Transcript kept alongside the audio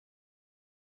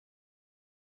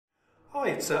Hi,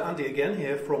 it's Andy again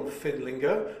here from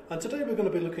Finlingo, and today we're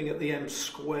going to be looking at the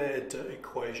M-squared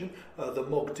equation, the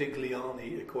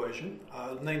Modigliani equation,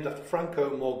 named after Franco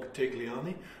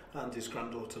Modigliani and his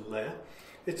granddaughter Leah.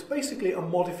 It's basically a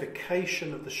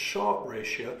modification of the Sharpe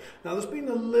ratio. Now there's been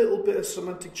a little bit of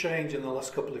semantic change in the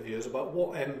last couple of years about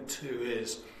what M2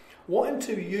 is. What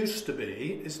M2 used to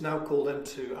be is now called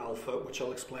M2 alpha, which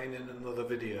I'll explain in another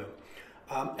video.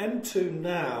 M2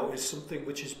 now is something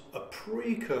which is a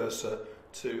precursor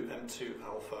to M2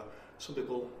 alpha. Some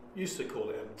people used to call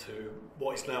it M2,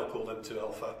 what is now called M2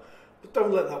 alpha, but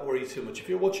don't let that worry you too much. If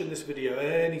you're watching this video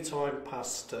any time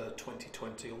past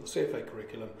 2020 on the CFA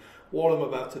curriculum, what I'm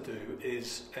about to do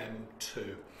is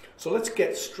M2. So let's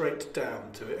get straight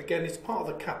down to it. Again, it's part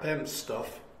of the CAPM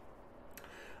stuff,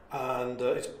 and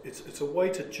it's a way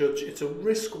to judge, it's a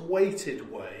risk-weighted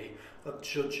way of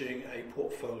judging a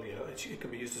portfolio. It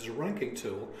can be used as a ranking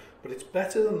tool, but it's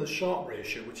better than the Sharpe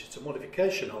ratio, which it's a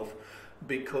modification of,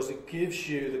 because it gives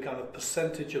you the kind of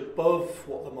percentage above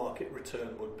what the market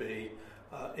return would be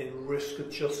in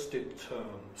risk-adjusted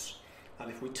terms. And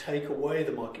if we take away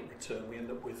the market return, we end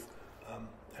up with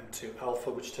M2 alpha,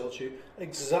 which tells you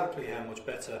exactly how much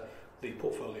better the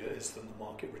portfolio is than the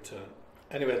market return.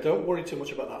 Anyway, don't worry too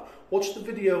much about that. Watch the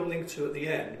video linked to at the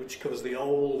end, which covers the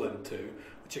old M2,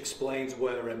 which explains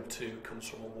where M2 comes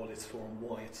from and what it's for and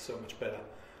why it's so much better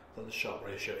than the Sharpe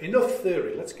ratio. Enough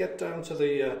theory, let's get down to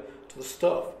the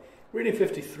stuff. Reading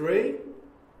 53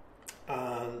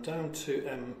 and down to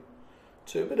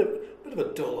M2. A bit of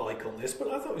a dull icon this, but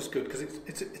I thought it was good because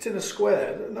it's in a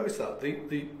square. Notice that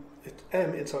it's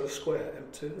M inside a square.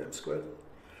 M2, M squared.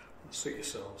 Suit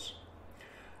yourselves.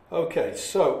 Okay,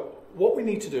 so what we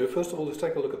need to do first of all is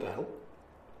take a look at the help,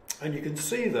 and you can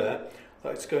see there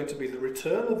that it's going to be the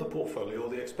return of the portfolio, or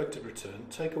the expected return,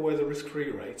 take away the risk-free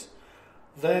rate,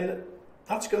 then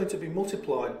that's going to be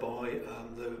multiplied by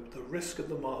the risk of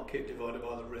the market divided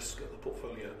by the risk of the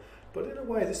portfolio. But in a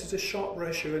way, this is a Sharpe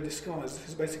ratio in disguise. This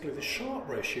is basically the Sharpe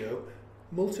ratio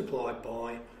multiplied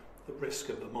by the risk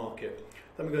of the market.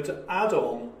 Then we're going to add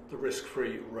on the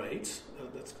risk-free rate.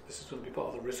 This is going to be part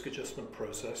of the risk adjustment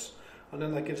process. And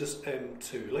then that gives us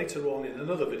M2. Later on in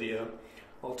another video,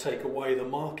 I'll take away the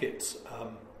market's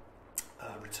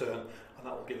return, and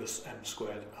that will give us M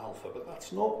squared alpha. But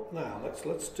that's not now.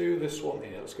 Let's do this one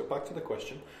here. Let's go back to the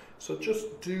question. So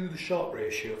just do the Sharpe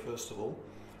ratio first of all.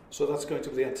 So that's going to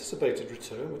be the anticipated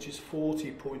return, which is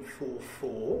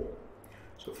 40.44.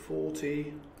 So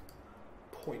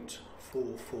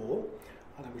 40.44.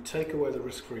 And then we take away the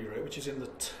risk-free rate, which is in the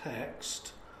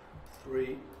text,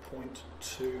 3.29.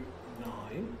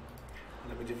 And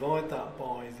then we divide that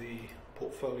by the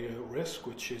portfolio risk,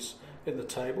 which is in the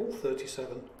table,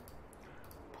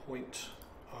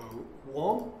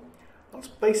 37.01. That's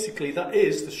basically, that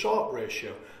is the Sharpe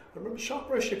ratio. Remember, Sharpe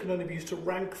ratio can only be used to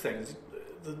rank things.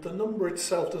 The number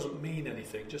itself doesn't mean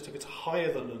anything. Just if it's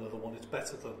higher than another one, it's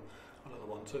better than another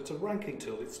one. So it's a ranking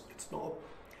tool. It's not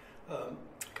a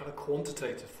kind of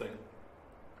quantitative thing.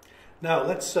 Now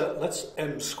let's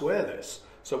M square this.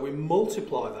 So we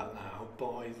multiply that now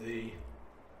by the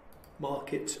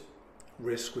market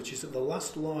risk, which is at the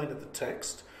last line of the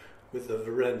text with the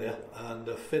Verena and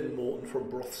Finn Morton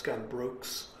from Brothscan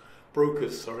Brokers.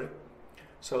 Sorry.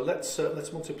 So let's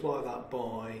multiply that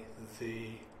by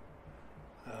the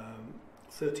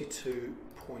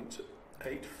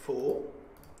 32.84.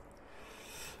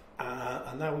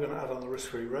 And now we're going to add on the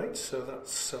risk-free rate. So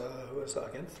that's where's that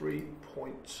again?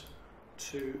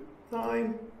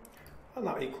 3.29. And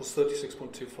that equals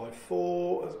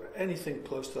 36.254. Anything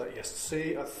close to that? Yes,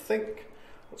 C, I think.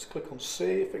 Let's click on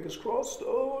C, fingers crossed.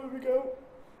 Oh, here we go.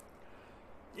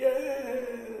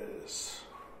 Yes!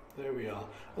 There we are.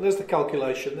 And there's the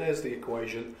calculation, there's the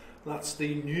equation. That's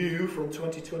the new, from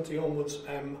 2020 onwards,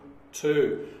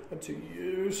 M2. M2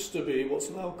 used to be what's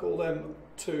now called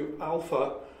M2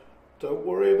 alpha. Don't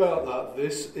worry about that.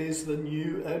 This is the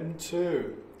new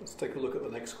M2. Let's take a look at the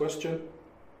next question.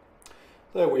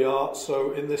 There we are.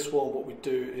 So in this one, what we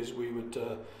do is we would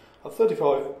have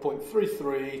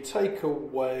 35.33, take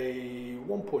away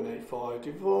 1.85,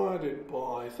 divided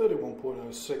by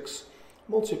 31.06,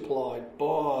 multiplied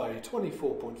by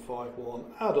 24.51,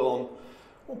 add on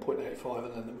 1.85,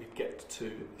 and then we'd get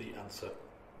to the answer.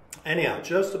 Anyhow,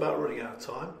 just about running out of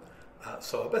time,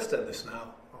 so I best end this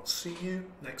now. I'll see you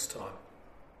next time.